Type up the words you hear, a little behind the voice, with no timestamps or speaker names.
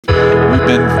we've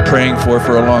been praying for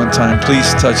a long time.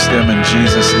 Please touch them in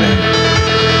Jesus' name.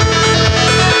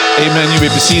 Amen. You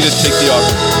may be seated. Take the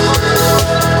offering.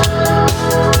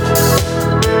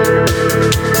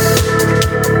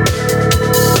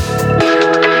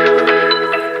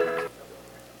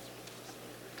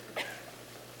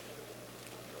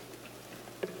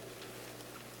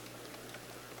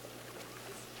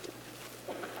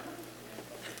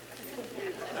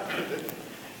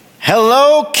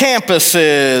 Hello,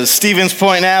 campuses, Stevens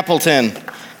Point and Appleton.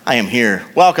 I am here.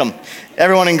 Welcome.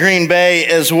 Everyone in Green Bay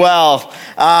as well.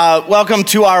 Welcome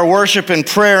to our worship and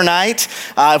prayer night.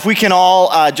 If we can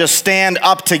all just stand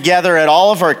up together at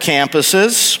all of our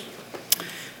campuses.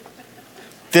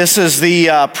 This is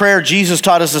the prayer Jesus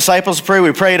taught his disciples to pray.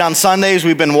 We prayed on Sundays.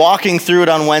 We've been walking through it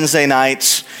on Wednesday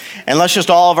nights. And let's just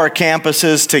all of our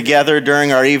campuses together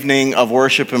during our evening of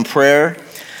worship and prayer.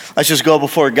 Let's just go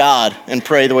before God and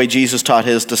pray the way Jesus taught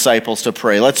his disciples to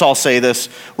pray. Let's all say this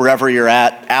wherever you're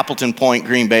at, Appleton Point,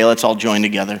 Green Bay. Let's all join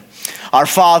together. Our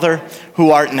Father,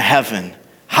 who art in heaven,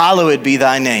 hallowed be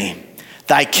thy name.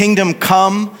 Thy kingdom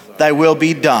come, thy will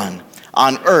be done,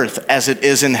 on earth as it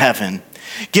is in heaven.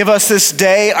 Give us this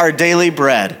day our daily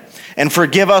bread, and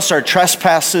forgive us our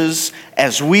trespasses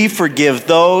as we forgive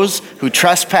those who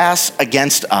trespass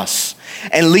against us.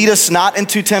 And lead us not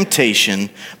into temptation,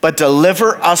 but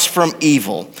deliver us from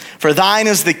evil. For thine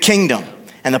is the kingdom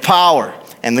and the power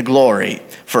and the glory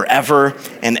forever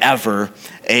and ever.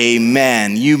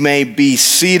 Amen. You may be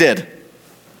seated.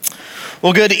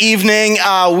 Well, good evening.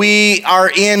 We are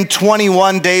in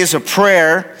 21 days of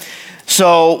prayer.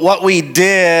 So what we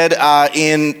did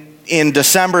in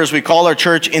December is we called our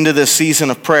church into this season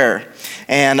of prayer.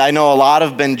 And I know a lot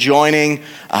have been joining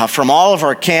from all of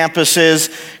our campuses,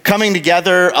 coming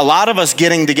together, a lot of us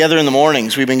getting together in the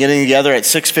mornings. We've been getting together at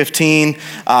 6:15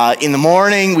 in the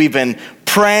morning. We've been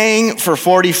praying for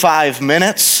 45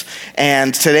 minutes,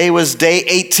 and today was day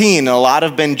 18. A lot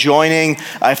have been joining.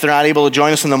 If they're not able to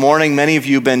join us in the morning, many of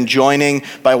you have been joining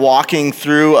by walking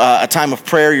through a time of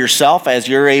prayer yourself as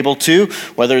you're able to,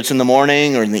 whether it's in the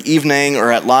morning or in the evening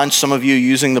or at lunch, some of you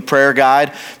using the prayer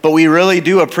guide. But we really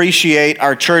do appreciate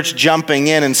our church jumping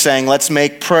in and saying, let's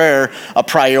make prayer a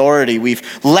priority. We've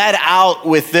led out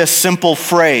with this simple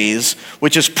phrase,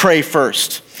 which is pray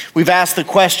first. We've asked the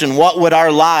question, what would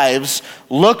our lives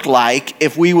look like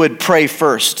if we would pray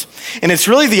first? And it's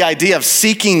really the idea of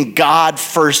seeking God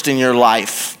first in your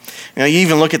life. You know, you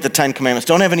even look at the 10 Commandments.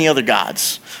 Don't have any other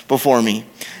gods before me.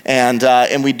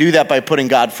 And we do that by putting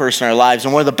God first in our lives.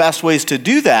 And one of the best ways to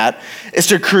do that is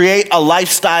to create a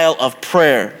lifestyle of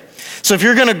prayer. So if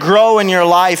you're going to grow in your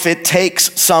life, it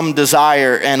takes some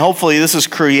desire. And hopefully this has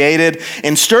created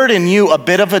and stirred in you a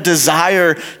bit of a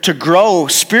desire to grow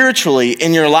spiritually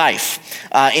in your life.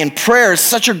 And prayer is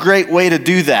such a great way to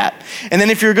do that. And then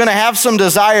if you're going to have some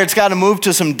desire, it's got to move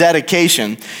to some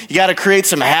dedication. You got to create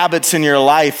some habits in your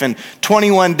life. And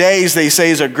 21 days, they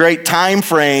say, is a great time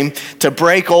frame to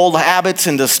break old habits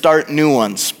and to start new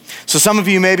ones. So some of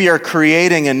you maybe are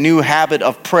creating a new habit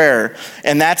of prayer,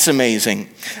 and that's amazing.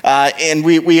 And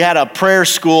we had a prayer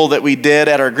school that we did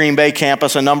at our Green Bay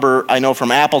campus. A number, I know,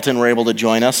 from Appleton were able to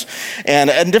join us. And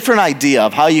a different idea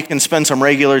of how you can spend some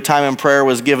regular time in prayer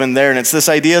was given there. And it's this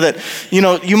idea that, you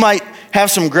know, you might have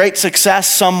some great success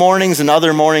some mornings, and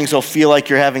other mornings you'll feel like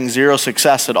you're having zero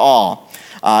success at all.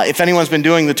 If anyone's been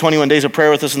doing the 21 days of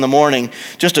prayer with us in the morning,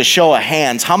 just a show of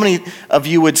hands, how many of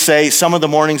you would say some of the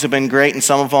mornings have been great and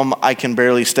some of them I can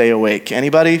barely stay awake?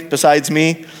 Anybody besides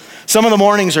me? Some of the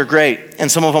mornings are great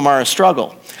and some of them are a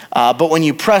struggle. But when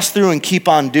you press through and keep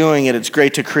on doing it, it's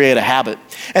great to create a habit.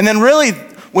 And then really,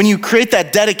 when you create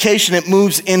that dedication, it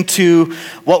moves into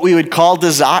what we would call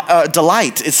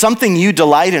delight. It's something you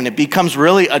delight in. It becomes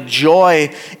really a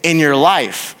joy in your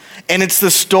life. And it's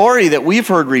the story that we've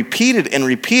heard repeated and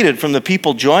repeated from the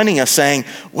people joining us saying,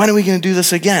 when are we going to do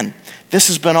this again? This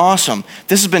has been awesome.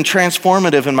 This has been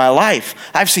transformative in my life.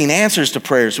 I've seen answers to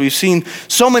prayers. We've seen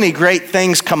so many great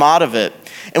things come out of it.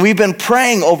 And we've been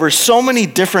praying over so many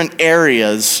different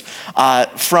areas,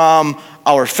 from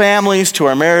our families, to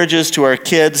our marriages, to our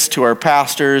kids, to our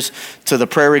pastors, to the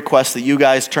prayer requests that you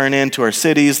guys turn in, to our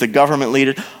cities, the government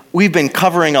leaders. We've been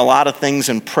covering a lot of things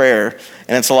in prayer,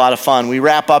 and it's a lot of fun. We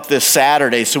wrap up this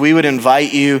Saturday, so we would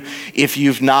invite you, if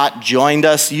you've not joined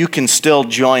us, you can still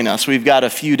join us. We've got a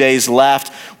few days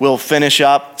left. We'll finish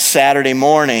up Saturday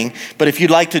morning, but if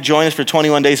you'd like to join us for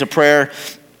 21 days of prayer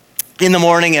in the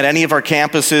morning at any of our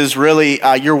campuses, really,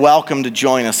 you're welcome to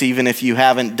join us, even if you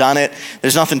haven't done it.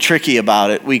 There's nothing tricky about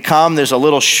it. We come, there's a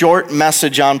little short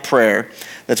message on prayer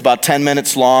that's about 10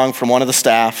 minutes long from one of the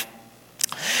staff.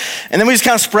 And then we just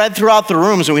kind of spread throughout the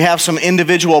rooms, and we have some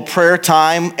individual prayer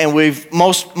time, and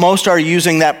most are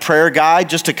using that prayer guide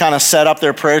just to kind of set up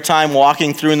their prayer time,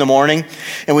 walking through in the morning.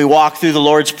 And we walk through the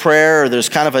Lord's Prayer, or there's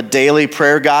kind of a daily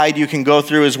prayer guide you can go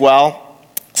through as well.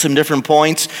 Some different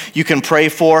points you can pray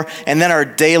for, and then our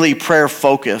daily prayer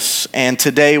focus. And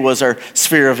today was our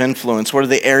sphere of influence. What are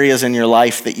the areas in your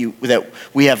life that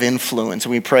we have influence?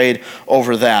 And we prayed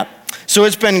over that. So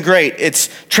it's been great. It's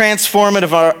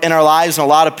transformative in our lives, and a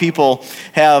lot of people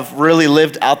have really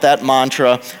lived out that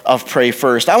mantra of pray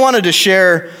first. I wanted to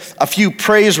share a few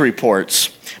praise reports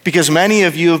because many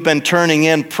of you have been turning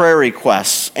in prayer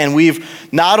requests, and we've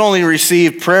not only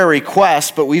received prayer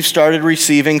requests, but we've started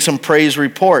receiving some praise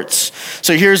reports.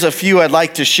 So here's a few I'd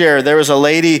like to share. There was a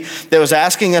lady that was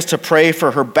asking us to pray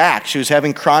for her back. She was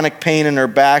having chronic pain in her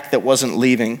back that wasn't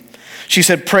leaving. She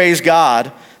said, "Praise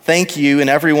God. Thank you and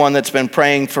everyone that's been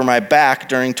praying for my back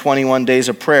during 21 days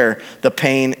of prayer. The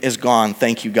pain is gone.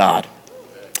 Thank you, God."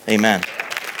 Amen.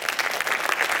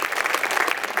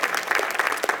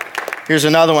 Here's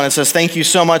another one. It says, "Thank you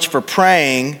so much for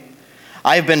praying.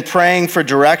 I've been praying for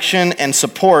direction and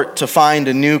support to find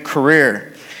a new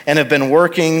career and have been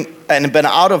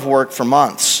out of work for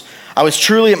months. I was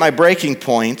truly at my breaking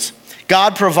point.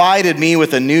 God provided me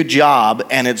with a new job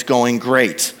and it's going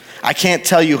great. I can't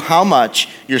tell you how much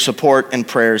your support and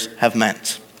prayers have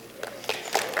meant."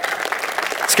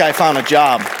 This guy found a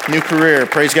job, new career,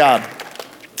 praise God.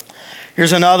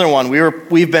 Here's another one.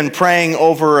 We've been praying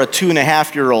over a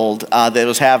 2.5-year-old that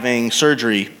was having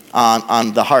surgery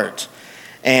on the heart.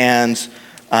 And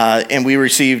we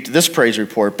received this praise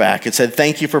report back. It said,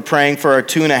 "Thank you for praying for our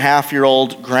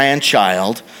 2.5-year-old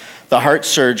grandchild. The heart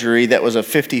surgery that was a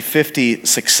 50-50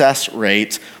 success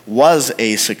rate was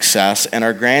a success, and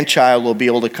our grandchild will be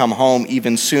able to come home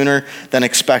even sooner than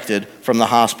expected from the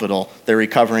hospital. They're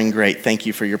recovering great. Thank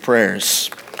you for your prayers."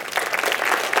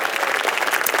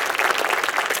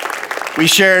 We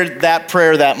shared that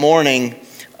prayer that morning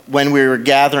when we were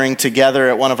gathering together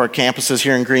at one of our campuses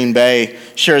here in Green Bay,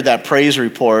 shared that praise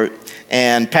report,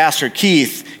 and Pastor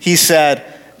Keith, he said,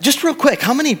 "Just real quick,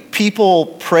 how many people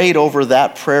prayed over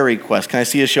that prayer request? Can I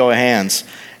see a show of hands?"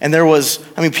 And there was,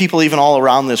 people even all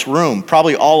around this room,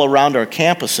 probably all around our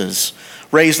campuses,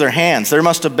 raised their hands. There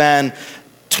must have been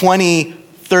 20,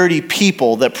 30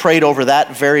 people that prayed over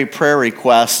that very prayer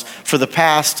request for the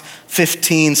past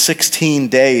 15, 16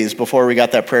 days before we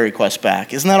got that prayer request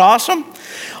back. Isn't that awesome?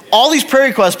 All these prayer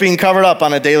requests being covered up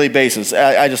on a daily basis.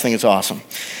 I just think it's awesome.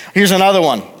 Here's another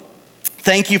one.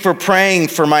 "Thank you for praying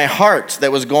for my heart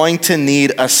that was going to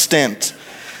need a stent.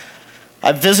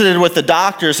 I've visited with the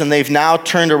doctors and they've now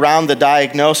turned around the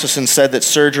diagnosis and said that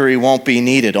surgery won't be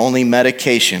needed, only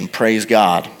medication. Praise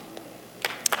God."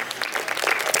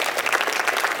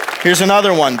 Here's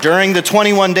another one. During the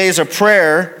 21 days of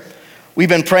prayer, we've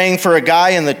been praying for a guy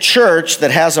in the church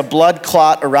that has a blood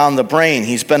clot around the brain.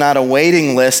 He's been on a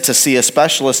waiting list to see a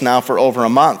specialist now for over a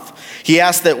month. He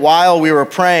asked that while we were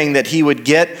praying that he would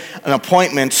get an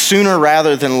appointment sooner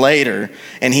rather than later,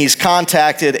 and he's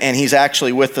contacted and he's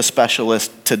actually with the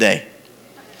specialist today.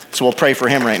 So we'll pray for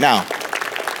him right now.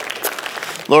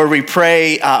 Lord, we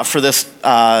pray for this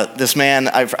man,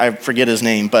 I forget his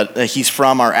name, but he's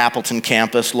from our Appleton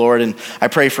campus, Lord, and I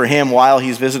pray for him while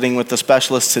he's visiting with the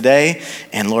specialist today.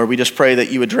 And Lord, we just pray that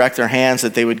you would direct their hands,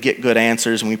 that they would get good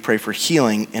answers, and we pray for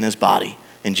healing in his body.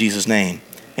 In Jesus' name,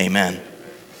 amen.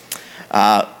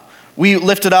 We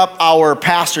lifted up our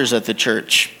pastors at the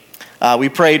church. We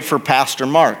prayed for Pastor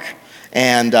Mark,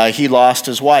 and he lost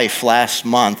his wife last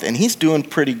month, and he's doing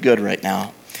pretty good right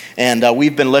now. And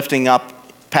we've been lifting up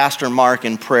Pastor Mark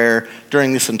in prayer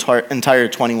during this entire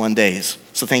 21 days.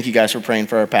 So thank you guys for praying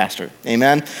for our pastor.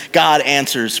 Amen. God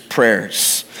answers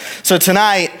prayers. So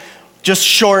tonight, just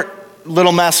short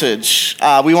little message.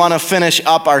 We want to finish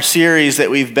up our series that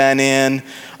we've been in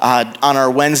on our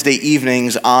Wednesday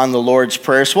evenings on the Lord's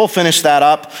Prayer. So we'll finish that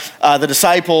up. The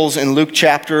disciples in Luke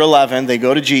chapter 11, they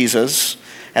go to Jesus,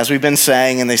 as we've been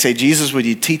saying, and they say, "Jesus, would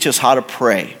you teach us how to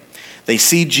pray?" They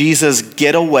see Jesus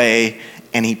get away,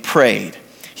 and he prayed.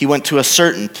 He went to a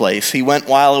certain place. He went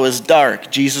while it was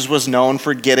dark. Jesus was known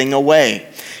for getting away.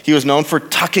 He was known for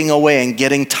tucking away and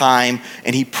getting time,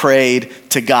 and he prayed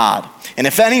to God. And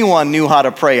if anyone knew how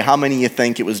to pray, how many of you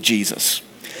think it was Jesus?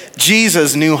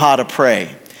 Jesus knew how to pray.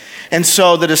 And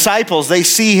so the disciples, they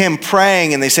see him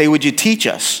praying, and they say, "Would you teach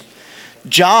us?"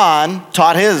 John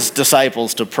taught his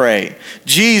disciples to pray.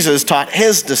 Jesus taught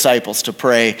his disciples to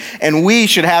pray. And we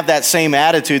should have that same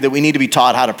attitude that we need to be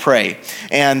taught how to pray.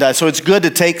 And so it's good to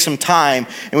take some time.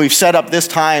 And we've set up this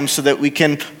time so that we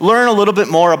can learn a little bit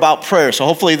more about prayer. So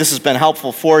hopefully this has been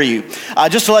helpful for you.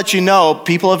 Just to let you know,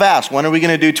 people have asked, when are we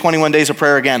going to do 21 Days of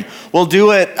Prayer again? We'll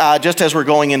do it just as we're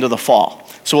going into the fall.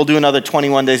 So we'll do another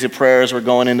 21 Days of Prayer as we're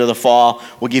going into the fall.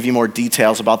 We'll give you more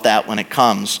details about that when it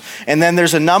comes. And then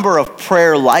there's a number of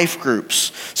prayer life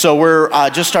groups. So we're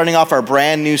just starting off our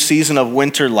brand new season of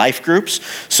winter life groups.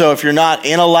 So if you're not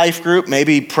in a life group,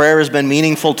 maybe prayer has been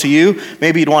meaningful to you,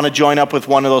 maybe you'd want to join up with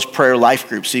one of those prayer life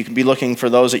groups. So you can be looking for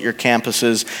those at your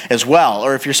campuses as well.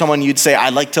 Or if you're someone you'd say,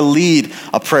 I'd like to lead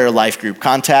a prayer life group,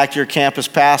 contact your campus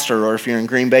pastor. Or if you're in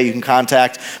Green Bay, you can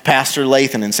contact Pastor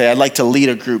Lathan and say, I'd like to lead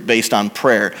a group based on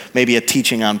prayer. Maybe a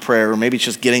teaching on prayer, or maybe it's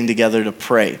just getting together to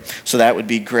pray. So that would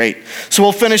be great. So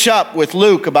we'll finish up with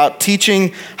Luke about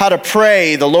teaching how to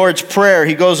pray the Lord's Prayer.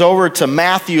 He goes over to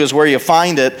Matthew is where you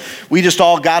find it. We just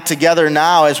all got together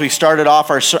now as we started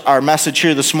off our message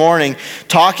here this morning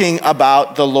talking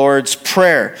about the Lord's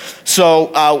Prayer.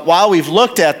 So while we've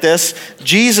looked at this,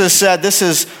 Jesus said this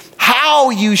is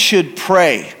how you should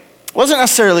pray. It wasn't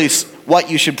necessarily what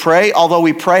you should pray, although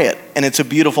we pray it, and it's a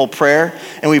beautiful prayer,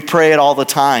 and we pray it all the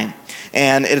time.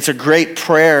 And it's a great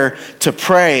prayer to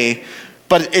pray,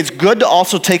 but it's good to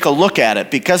also take a look at it,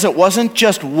 because it wasn't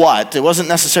just what, it wasn't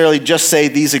necessarily just say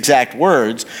these exact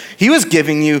words. He was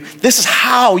giving you, this is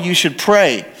how you should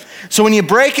pray. So when you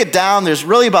break it down, there's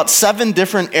really about 7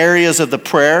 different areas of the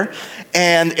prayer,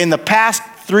 and in the past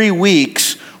 3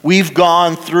 weeks, we've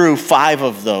gone through 5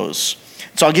 of those.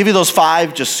 So I'll give you those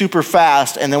 5 just super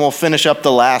fast, and then we'll finish up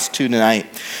the last 2 tonight.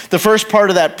 The first part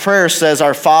of that prayer says,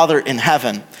 Our Father in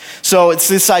heaven. So it's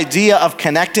this idea of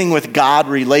connecting with God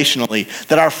relationally,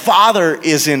 that our Father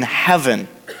is in heaven,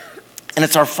 and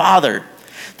it's our Father,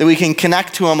 that we can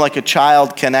connect to him like a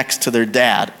child connects to their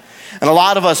dad. And a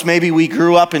lot of us, maybe we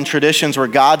grew up in traditions where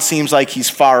God seems like he's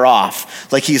far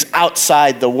off, like he's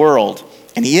outside the world.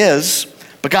 And he is,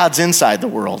 but God's inside the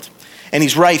world, and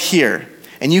he's right here.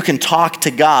 And you can talk to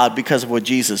God because of what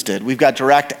Jesus did. We've got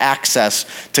direct access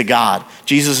to God.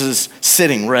 Jesus is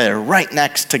sitting right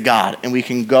next to God. And we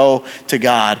can go to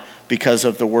God because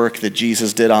of the work that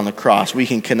Jesus did on the cross. We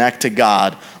can connect to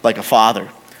God like a father.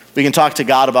 We can talk to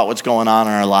God about what's going on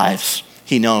in our lives.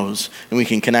 He knows. And we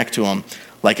can connect to him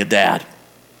like a dad.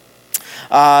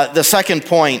 The second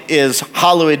point is,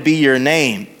 hallowed be your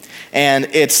name. And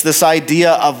it's this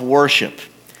idea of worship.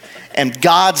 And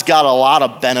God's got a lot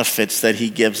of benefits that he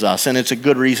gives us, and it's a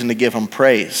good reason to give him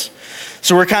praise.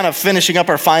 So we're kind of finishing up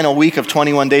our final week of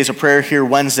 21 Days of Prayer here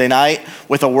Wednesday night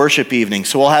with a worship evening.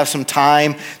 So we'll have some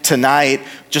time tonight,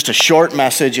 just a short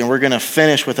message, and we're going to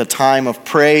finish with a time of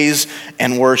praise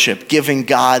and worship, giving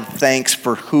God thanks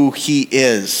for who he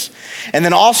is. And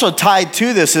then also tied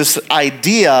to this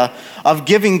idea of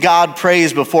giving God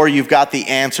praise before you've got the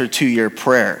answer to your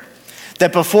prayer.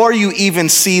 That before you even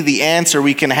see the answer,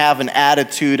 we can have an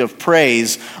attitude of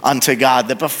praise unto God.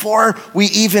 That before we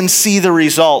even see the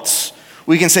results,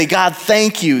 we can say, God,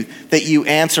 thank you that you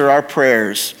answer our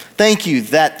prayers. Thank you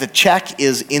that the check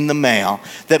is in the mail,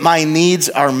 that my needs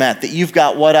are met, that you've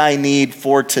got what I need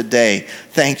for today.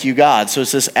 Thank you, God. So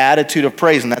it's this attitude of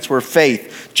praise, and that's where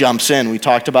faith jumps in. We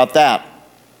talked about that.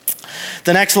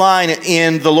 The next line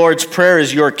in the Lord's Prayer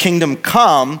is, your kingdom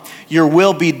come, your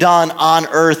will be done on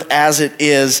earth as it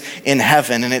is in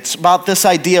heaven. And it's about this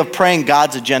idea of praying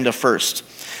God's agenda first.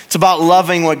 It's about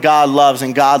loving what God loves,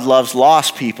 and God loves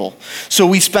lost people. So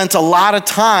we spent a lot of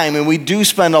time, and we do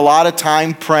spend a lot of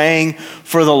time praying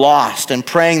for the lost and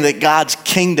praying that God's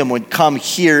kingdom would come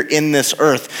here in this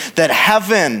earth, that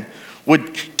heaven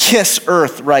would kiss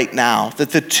earth right now,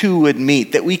 that the two would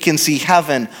meet, that we can see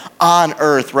heaven on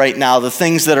earth right now, the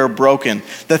things that are broken,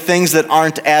 the things that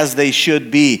aren't as they should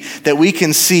be, that we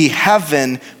can see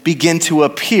heaven begin to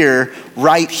appear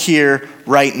right here,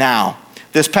 right now.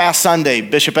 This past Sunday,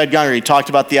 Bishop Ed Gunnery talked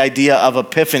about the idea of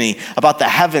epiphany, about the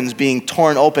heavens being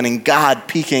torn open and God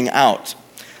peeking out.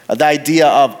 The idea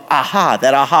of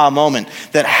that aha moment,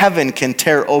 that heaven can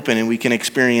tear open and we can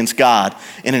experience God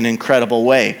in an incredible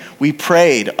way. We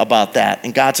prayed about that,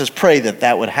 and God says, pray that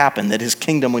that would happen, that his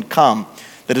kingdom would come,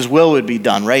 that his will would be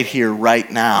done right here,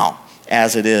 right now,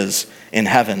 as it is in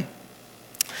heaven.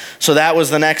 So that was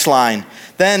the next line.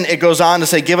 Then it goes on to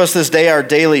say, give us this day our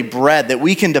daily bread, that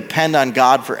we can depend on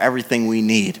God for everything we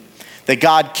need, that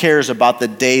God cares about the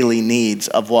daily needs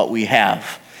of what we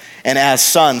have. And as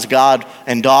sons, God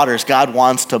and daughters, God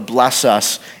wants to bless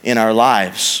us in our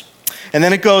lives. And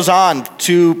then it goes on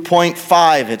to point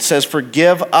 5. It says,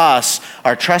 forgive us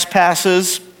our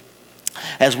trespasses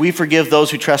as we forgive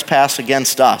those who trespass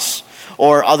against us.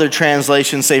 Or other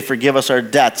translations say, forgive us our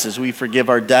debts as we forgive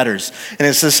our debtors. And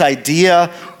it's this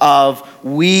idea of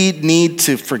we need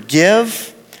to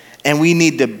forgive and we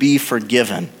need to be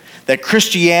forgiven. That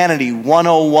Christianity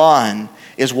 101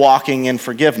 is walking in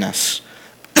forgiveness.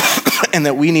 And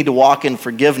that we need to walk in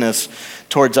forgiveness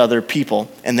towards other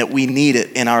people, and that we need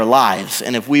it in our lives.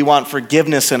 And if we want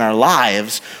forgiveness in our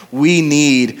lives, we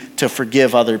need to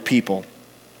forgive other people.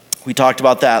 We talked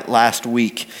about that last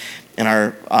week in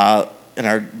our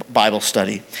Bible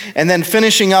study. And then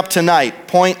finishing up tonight,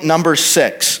 point number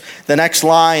 6. The next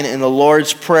line in the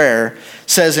Lord's Prayer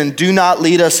says, and do not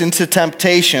lead us into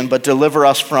temptation, but deliver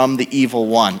us from the evil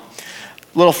one.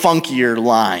 A little funkier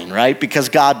line, right? Because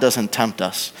God doesn't tempt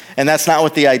us. And that's not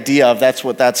what the idea of, that's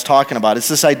what that's talking about. It's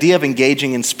this idea of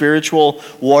engaging in spiritual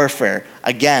warfare.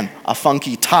 Again, a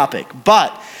funky topic.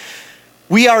 But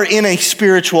we are in a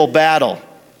spiritual battle.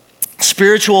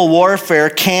 Spiritual warfare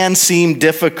can seem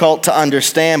difficult to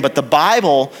understand, but the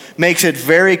Bible makes it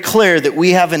very clear that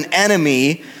we have an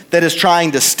enemy that is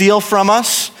trying to steal from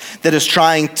us, that is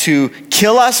trying to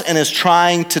kill us, and is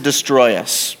trying to destroy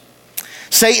us.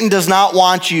 Satan does not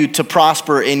want you to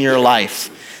prosper in your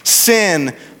life.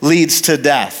 Sin leads to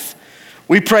death.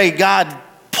 We pray, God,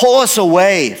 pull us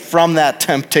away from that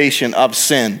temptation of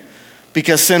sin,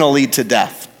 because sin will lead to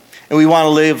death. And we want to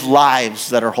live lives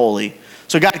that are holy.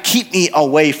 So God, keep me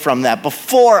away from that.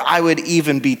 Before I would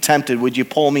even be tempted, would you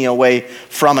pull me away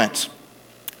from it?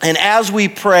 And as we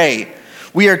pray,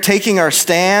 we are taking our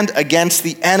stand against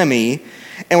the enemy,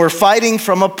 and we're fighting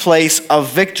from a place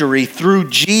of victory through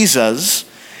Jesus,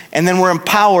 and then we're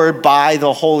empowered by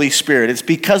the Holy Spirit. It's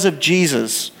because of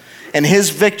Jesus and his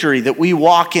victory that we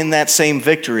walk in that same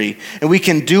victory, and we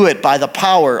can do it by the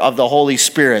power of the Holy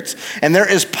Spirit. And there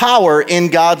is power in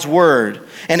God's word,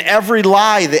 and every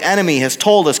lie the enemy has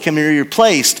told us can be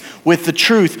replaced with the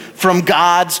truth from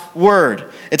God's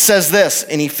word. It says this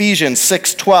in Ephesians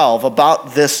 6:12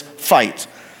 about this fight.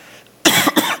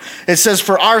 It says,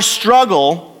 for our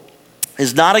struggle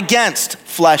is not against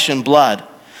flesh and blood,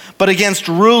 but against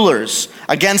rulers,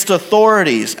 against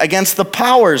authorities, against the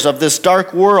powers of this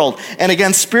dark world, and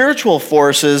against spiritual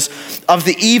forces of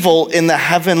the evil in the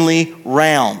heavenly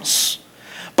realms.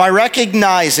 By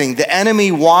recognizing the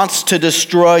enemy wants to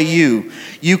destroy you,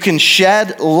 you can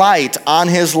shed light on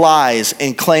his lies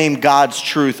and claim God's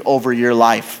truth over your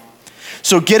life.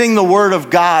 So getting the word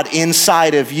of God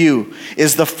inside of you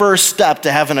is the first step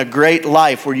to having a great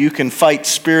life where you can fight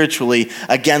spiritually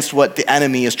against what the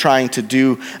enemy is trying to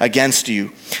do against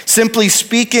you. Simply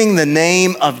speaking the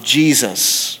name of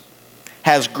Jesus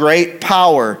has great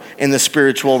power in the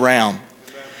spiritual realm.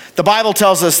 The Bible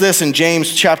tells us this in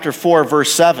James chapter 4,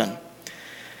 verse 7.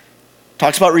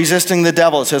 Talks about resisting the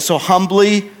devil. It says, so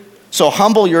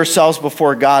humble yourselves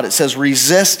before God. It says,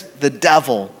 resist the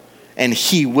devil and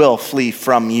he will flee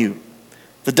from you.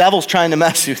 The devil's trying to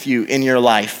mess with you in your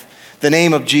life. The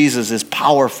name of Jesus is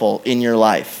powerful in your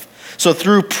life. So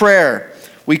through prayer,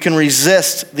 we can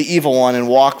resist the evil one and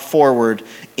walk forward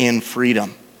in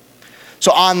freedom.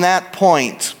 So on that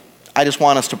point, I just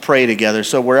want us to pray together.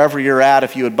 So wherever you're at,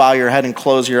 if you would bow your head and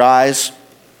close your eyes,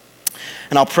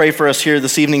 and I'll pray for us here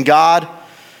this evening. God,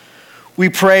 we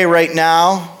pray right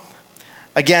now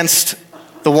against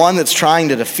the one that's trying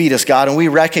to defeat us, God, and we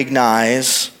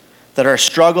recognize that our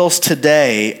struggles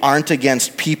today aren't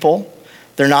against people.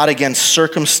 They're not against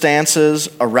circumstances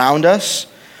around us,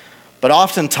 but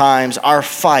oftentimes our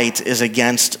fight is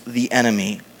against the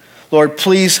enemy. Lord,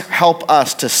 please help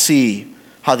us to see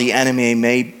how the enemy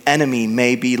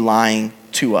may be lying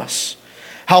to us.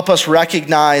 Help us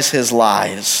recognize his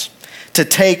lies, to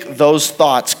take those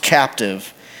thoughts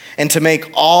captive, and to make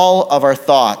all of our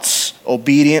thoughts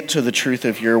obedient to the truth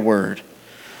of your word.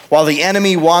 While the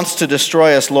enemy wants to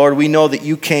destroy us, Lord, we know that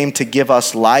you came to give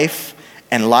us life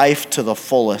and life to the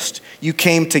fullest. You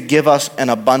came to give us an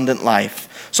abundant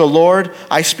life. So, Lord,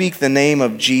 I speak the name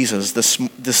of Jesus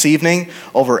this evening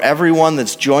over everyone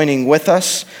that's joining with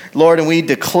us. Lord, and we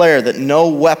declare that no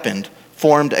weapon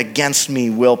formed against me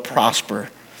will prosper.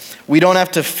 We don't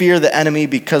have to fear the enemy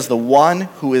because the one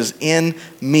who is in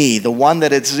me, the one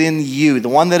that is in you, the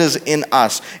one that is in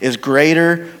us is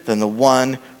greater than the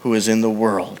one who is in the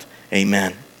world.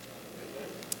 Amen.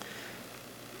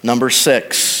 Number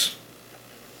 6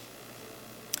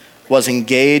 was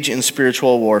engage in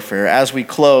spiritual warfare. As we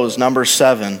close, number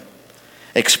 7,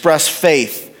 express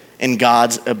faith in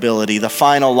God's ability. The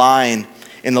final line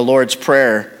in the Lord's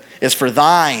Prayer is, for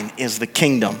thine is the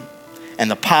kingdom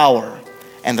and the power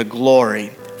and the glory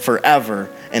forever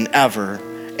and ever.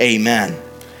 Amen.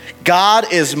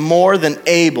 God is more than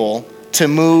able to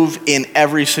move in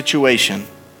every situation.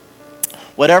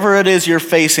 Whatever it is you're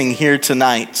facing here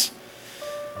tonight,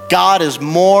 God is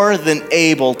more than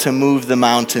able to move the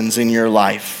mountains in your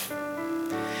life.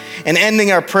 And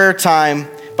ending our prayer time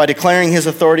by declaring his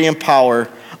authority and power,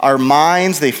 our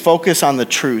minds, they focus on the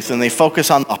truth and they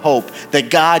focus on the hope that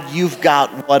God, you've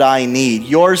got what I need.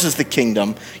 Yours is the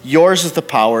kingdom, yours is the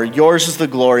power, yours is the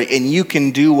glory, and you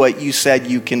can do what you said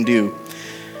you can do.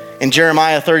 In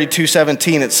Jeremiah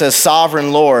 32:17, it says,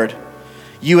 Sovereign Lord,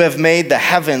 you have made the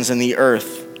heavens and the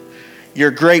earth.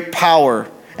 Your great power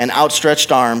and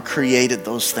outstretched arm created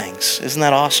those things. Isn't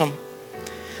that awesome?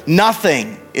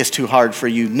 Nothing is too hard for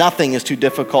you. Nothing is too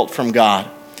difficult from God.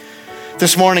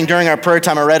 This morning during our prayer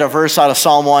time, I read a verse out of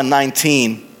Psalm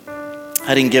 119.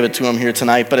 I didn't give it to him here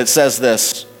tonight, but it says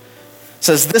this. It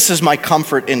says, this is my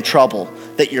comfort in trouble,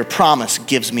 that your promise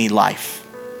gives me life.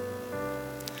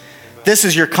 This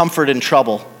is your comfort in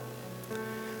trouble,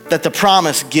 that the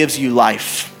promise gives you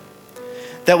life.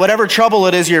 That whatever trouble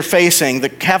it is you're facing,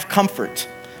 that have comfort,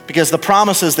 because the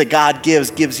promises that God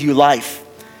gives you life.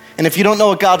 And if you don't know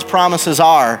what God's promises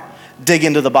are, dig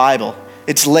into the Bible.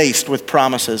 It's laced with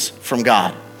promises from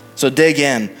God. So dig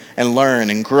in and learn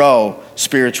and grow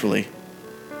spiritually.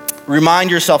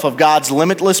 Remind yourself of God's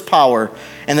limitless power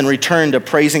and then return to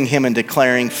praising him and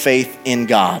declaring faith in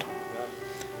God.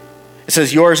 It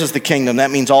says, yours is the kingdom.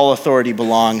 That means all authority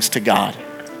belongs to God.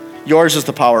 Yours is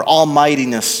the power. All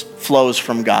mightiness flows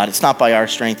from God. It's not by our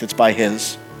strength, it's by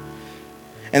his.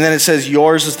 And then it says,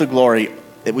 yours is the glory,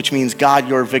 which means, God,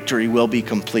 your victory will be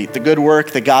complete. The good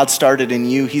work that God started in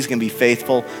you, he's going to be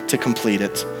faithful to complete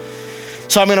it.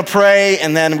 So I'm going to pray,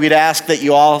 and then we'd ask that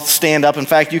you all stand up. In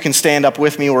fact, you can stand up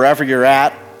with me wherever you're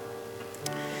at.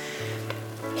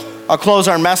 I'll close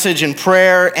our message in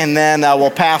prayer, and then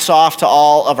we'll pass off to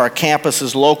all of our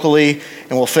campuses locally,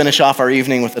 and we'll finish off our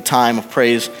evening with a time of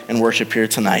praise and worship here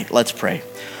tonight. Let's pray.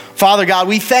 Father God,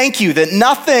 we thank you that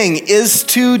nothing is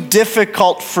too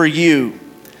difficult for you.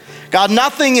 God,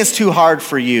 nothing is too hard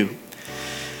for you.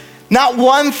 Not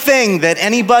one thing that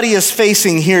anybody is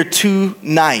facing here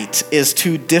tonight is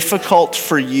too difficult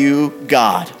for you,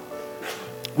 God.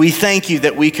 We thank you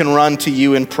that we can run to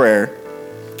you in prayer.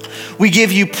 We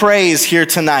give you praise here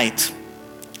tonight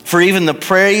for even the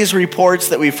praise reports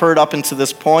that we've heard up until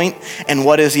this point and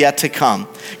what is yet to come.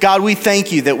 God, we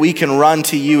thank you that we can run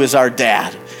to you as our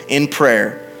dad in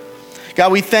prayer.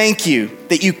 God, we thank you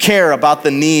that you care about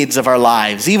the needs of our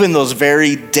lives, even those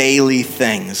very daily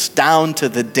things, down to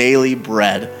the daily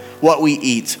bread, what we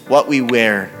eat, what we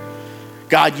wear.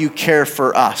 God, you care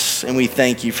for us, and we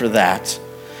thank you for that.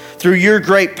 Through your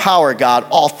great power, God,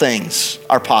 all things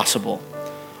are possible.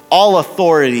 All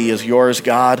authority is yours,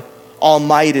 God. All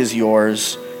might is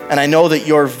yours. And I know that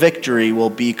your victory will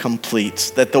be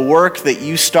complete, that the work that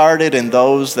you started in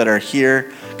those that are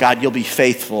here, God, you'll be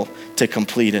faithful to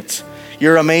complete it.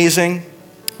 You're amazing.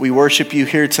 We worship you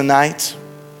here tonight.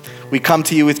 We come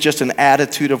to you with just an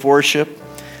attitude of worship,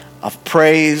 of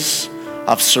praise,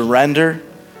 of surrender.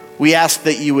 We ask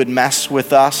that you would mess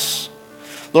with us.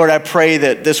 Lord, I pray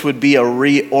that this would be a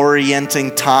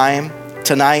reorienting time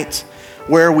tonight.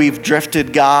 Where we've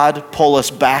drifted, God, pull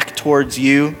us back towards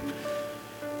you.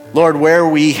 Lord, where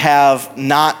we have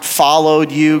not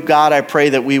followed you, God, I pray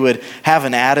that we would have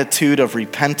an attitude of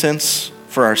repentance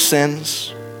for our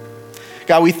sins.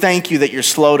 God, we thank you that you're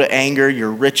slow to anger,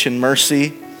 you're rich in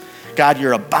mercy. God,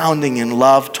 you're abounding in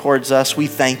love towards us. We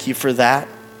thank you for that.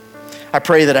 I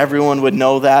pray that everyone would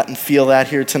know that and feel that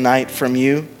here tonight from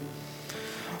you.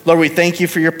 Lord, we thank you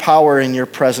for your power and your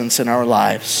presence in our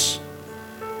lives.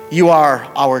 You are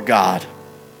our God,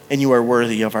 and you are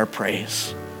worthy of our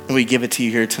praise. And we give it to you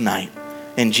here tonight.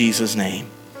 In Jesus' name,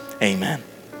 amen.